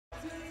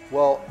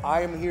Well,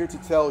 I am here to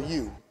tell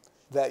you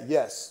that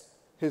yes,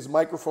 his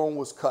microphone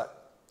was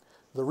cut.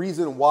 The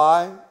reason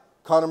why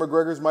Conor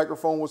McGregor's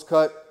microphone was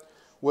cut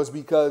was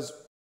because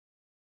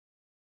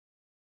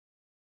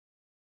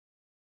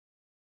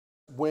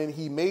when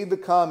he made the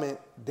comment,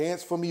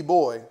 "Dance for me,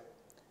 boy,"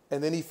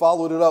 and then he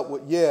followed it up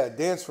with, "Yeah,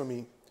 dance for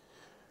me,"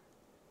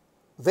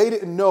 they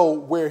didn't know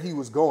where he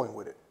was going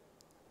with it.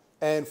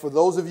 And for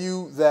those of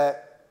you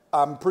that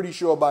I'm pretty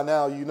sure by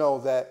now you know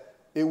that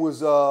it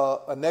was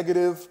a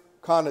negative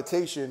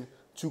connotation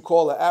to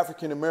call an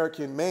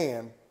African-American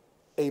man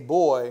a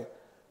boy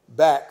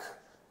back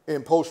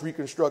in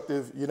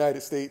post-Reconstructive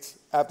United States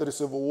after the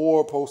Civil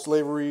War,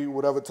 post-slavery,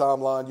 whatever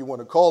timeline you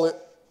want to call it.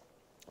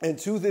 And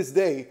to this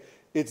day,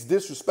 it's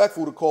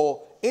disrespectful to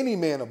call any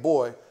man a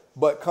boy,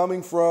 but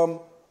coming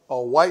from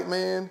a white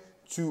man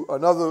to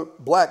another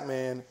black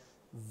man,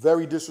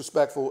 very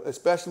disrespectful,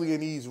 especially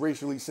in these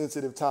racially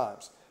sensitive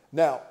times.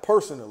 Now,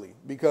 personally,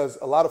 because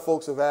a lot of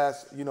folks have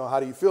asked, how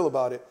do you feel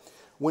about it?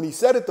 When he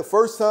said it the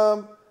first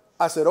time,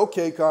 I said,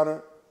 okay,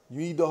 Conor, you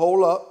need to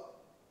hold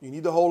up. You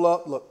need to hold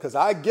up. Look, because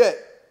I get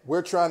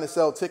we're trying to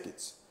sell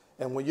tickets.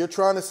 And when you're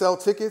trying to sell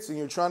tickets and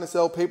you're trying to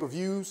sell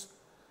pay-per-views,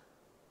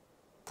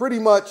 pretty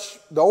much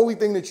the only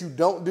thing that you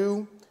don't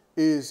do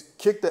is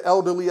kick the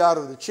elderly out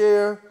of the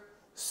chair,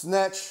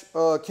 snatch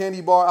a candy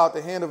bar out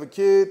the hand of a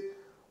kid,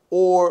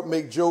 or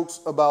make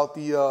jokes about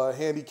the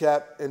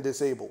handicapped and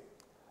disabled.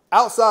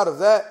 Outside of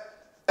that,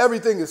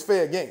 everything is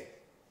fair game.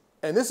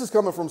 And this is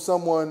coming from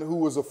someone who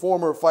was a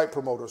former fight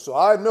promoter. So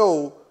I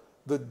know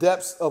the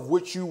depths of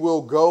which you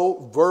will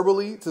go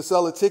verbally to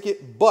sell a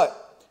ticket,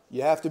 but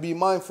you have to be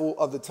mindful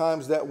of the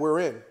times that we're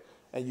in.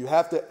 And you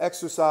have to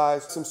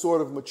exercise some sort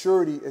of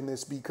maturity in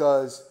this,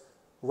 because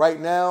right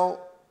now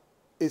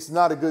it's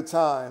not a good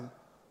time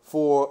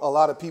for a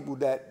lot of people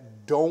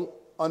that don't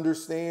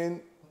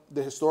understand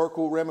the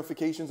historical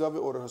ramifications of it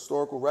or the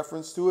historical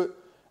reference to it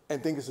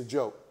and think it's a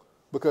joke.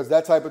 Because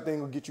that type of thing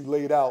will get you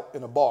laid out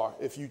in a bar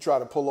if you try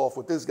to pull off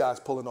what this guy's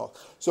pulling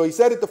off. So he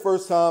said it the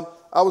first time.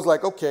 I was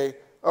like, okay,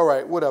 all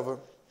right, whatever.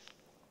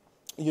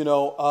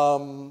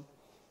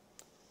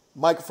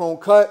 Microphone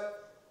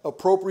cut,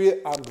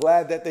 appropriate. I'm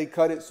glad that they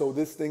cut it so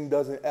this thing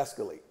doesn't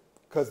escalate.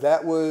 Because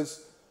that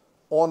was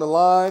on the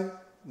line,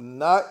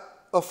 not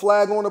a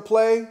flag on the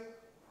play,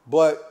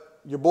 but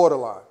you're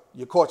borderline.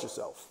 You caught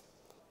yourself.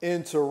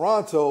 In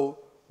Toronto,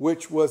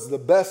 which was the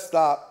best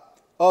stop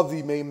of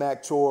the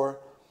Mac Tour,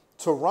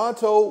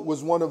 Toronto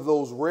was one of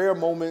those rare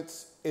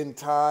moments in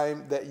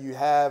time that you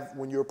have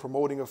when you're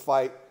promoting a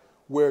fight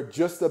where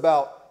just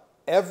about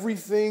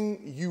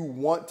everything you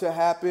want to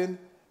happen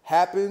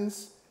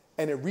happens,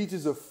 and it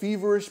reaches a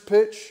feverish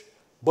pitch,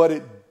 but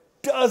it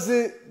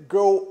doesn't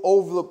go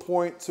over the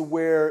point to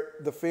where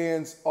the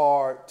fans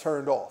are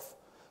turned off.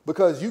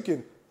 Because you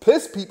can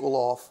piss people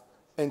off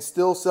and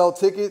still sell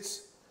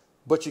tickets,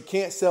 but you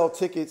can't sell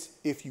tickets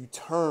if you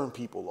turn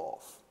people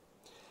off.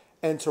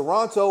 And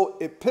Toronto,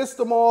 it pissed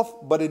them off,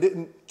 but it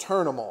didn't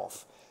turn them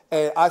off.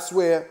 And I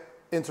swear,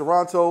 in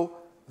Toronto,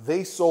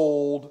 they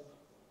sold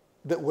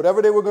that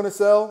whatever they were going to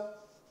sell,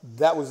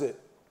 that was it.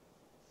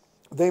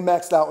 They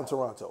maxed out in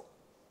Toronto.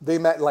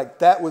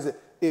 That was it.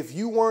 If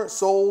you weren't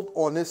sold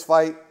on this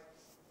fight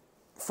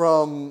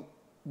from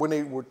when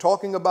they were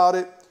talking about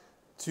it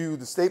to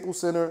the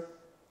Staples Center,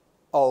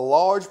 a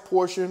large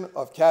portion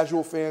of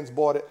casual fans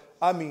bought it.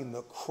 I mean,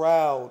 the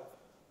crowd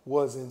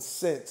was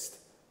incensed.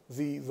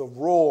 The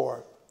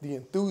roar, the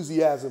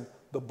enthusiasm,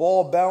 the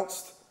ball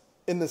bounced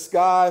in the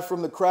sky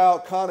from the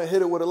crowd. Conor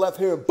hit it with a left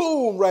hand,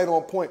 boom, right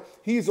on point.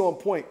 He's on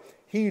point.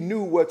 He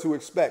knew what to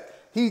expect.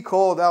 He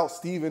called out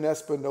Steven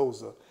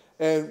Espinoza.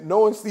 And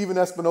knowing Steven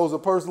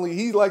Espinoza personally,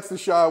 he likes to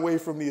shy away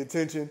from the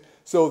attention.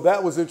 So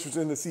that was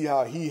interesting to see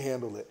how he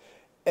handled it.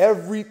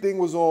 Everything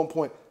was on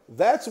point.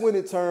 That's when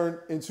it turned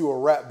into a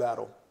rap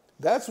battle.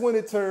 That's when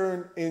it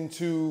turned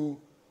into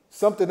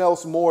something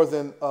else more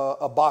than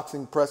a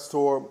boxing press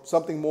tour,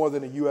 something more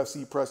than a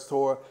UFC press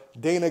tour.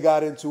 Dana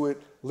got into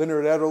it.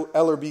 Leonard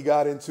Ellerbe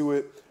got into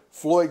it.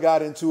 Floyd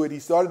got into it. He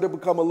started to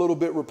become a little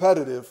bit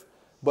repetitive,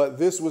 but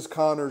this was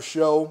Conor's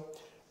show.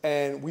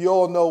 And we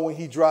all know when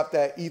he dropped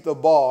that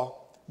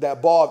ball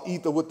of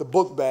ether with the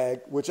book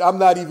bag, which I'm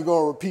not even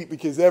going to repeat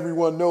because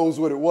everyone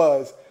knows what it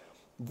was.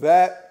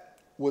 That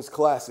was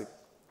classic.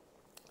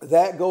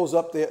 That goes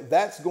up there.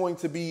 That's going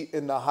to be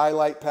in the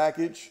highlight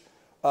package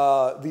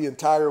the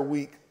entire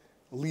week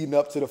leading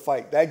up to the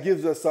fight. That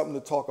gives us something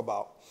to talk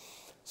about.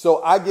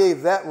 So I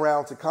gave that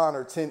round to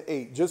Conor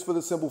 10-8, just for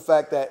the simple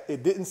fact that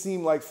it didn't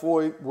seem like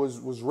Floyd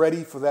was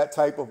ready for that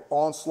type of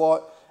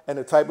onslaught and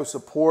the type of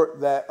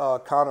support that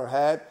Conor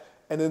had.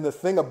 And then the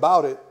thing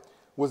about it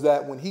was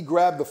that when he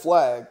grabbed the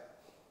flag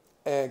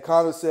and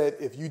Conor said,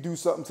 if you do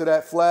something to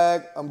that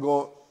flag, I'm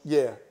going,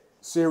 yeah,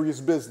 serious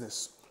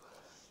business.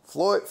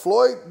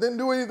 Floyd didn't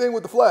do anything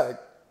with the flag.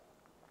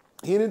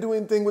 He didn't do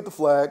anything with the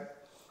flag.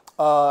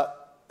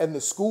 And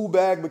the school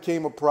bag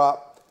became a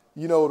prop.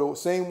 The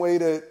same way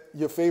that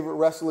your favorite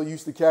wrestler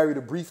used to carry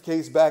the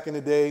briefcase back in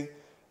the day,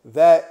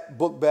 that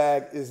book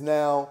bag is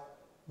now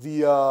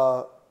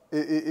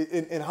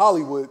in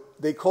Hollywood,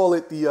 they call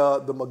it the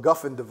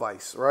MacGuffin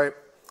device, right?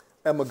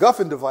 A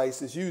MacGuffin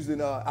device is used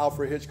in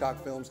Alfred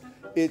Hitchcock films.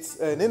 It's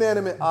an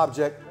inanimate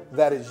object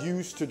that is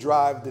used to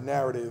drive the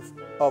narrative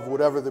of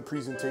whatever the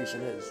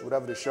presentation is,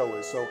 whatever the show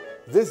is. So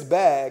this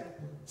bag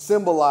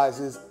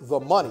symbolizes the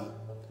money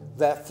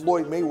that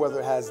Floyd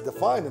Mayweather has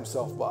defined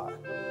himself by.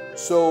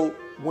 So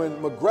when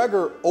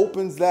McGregor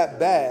opens that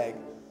bag,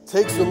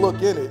 takes a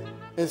look in it,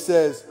 and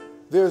says,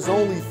 "There's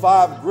only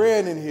 $5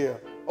 grand in here.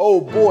 Oh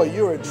boy,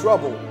 you're in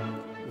trouble."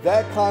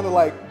 That kind of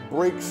like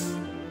breaks,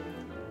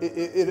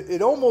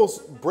 it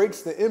almost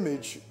breaks the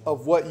image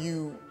of what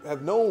you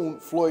have known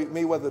Floyd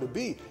Mayweather to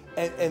be.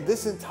 And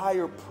this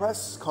entire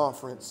press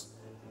conference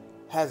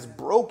has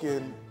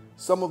broken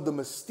some of the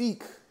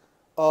mystique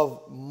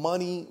of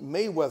Money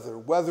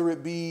Mayweather, whether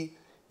it be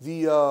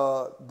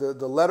the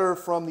letter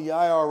from the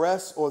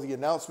IRS or the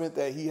announcement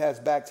that he has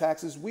back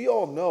taxes. We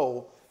all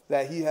know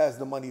that he has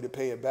the money to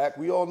pay it back.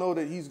 We all know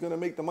that he's going to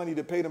make the money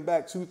to pay them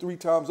back 2-3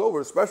 times over,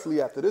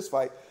 especially after this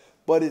fight.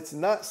 But it's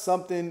not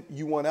something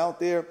you want out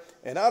there,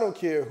 and I don't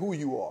care who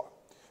you are.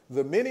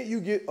 The minute you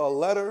get a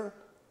letter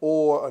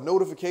or a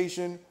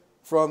notification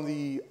from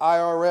the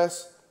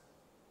IRS,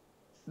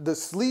 the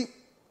sleep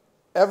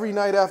every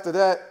night after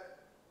that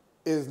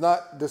is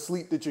not the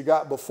sleep that you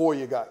got before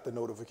you got the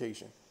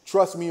notification.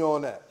 Trust me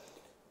on that.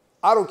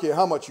 I don't care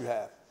how much you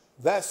have.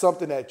 That's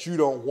something that you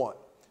don't want.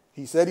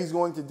 He said he's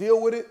going to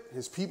deal with it.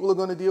 His people are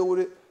going to deal with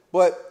it.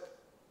 But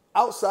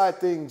outside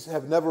things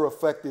have never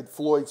affected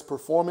Floyd's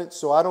performance,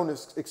 so I don't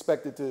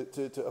expect it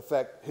to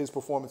affect his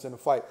performance in the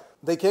fight.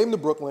 They came to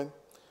Brooklyn,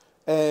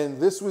 and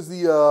this was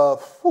the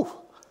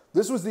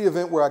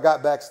event where I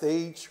got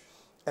backstage,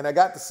 and I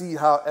got to see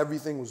how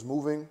everything was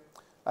moving.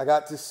 I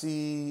got to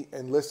see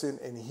and listen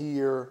and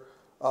hear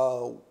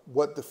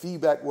what the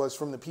feedback was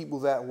from the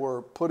people that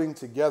were putting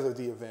together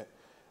the event.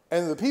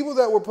 And the people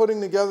that were putting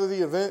together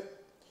the event,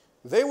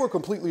 they were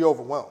completely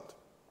overwhelmed.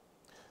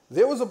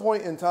 There was a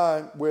point in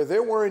time where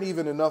there weren't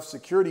even enough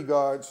security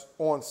guards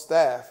on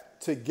staff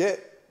to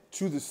get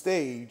to the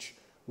stage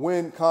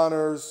when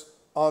Conor's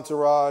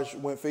entourage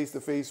went face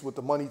to face with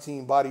the Money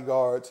Team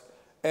bodyguards,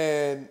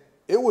 and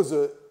it was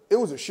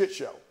a shit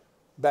show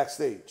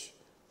backstage.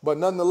 But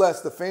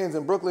nonetheless, the fans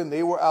in Brooklyn,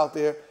 they were out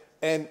there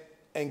and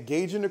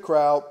engaging the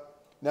crowd.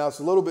 Now, it's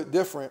a little bit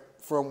different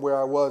from where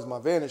I was, my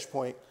vantage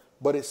point,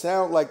 but it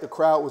sounded like the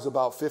crowd was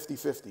about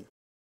 50-50.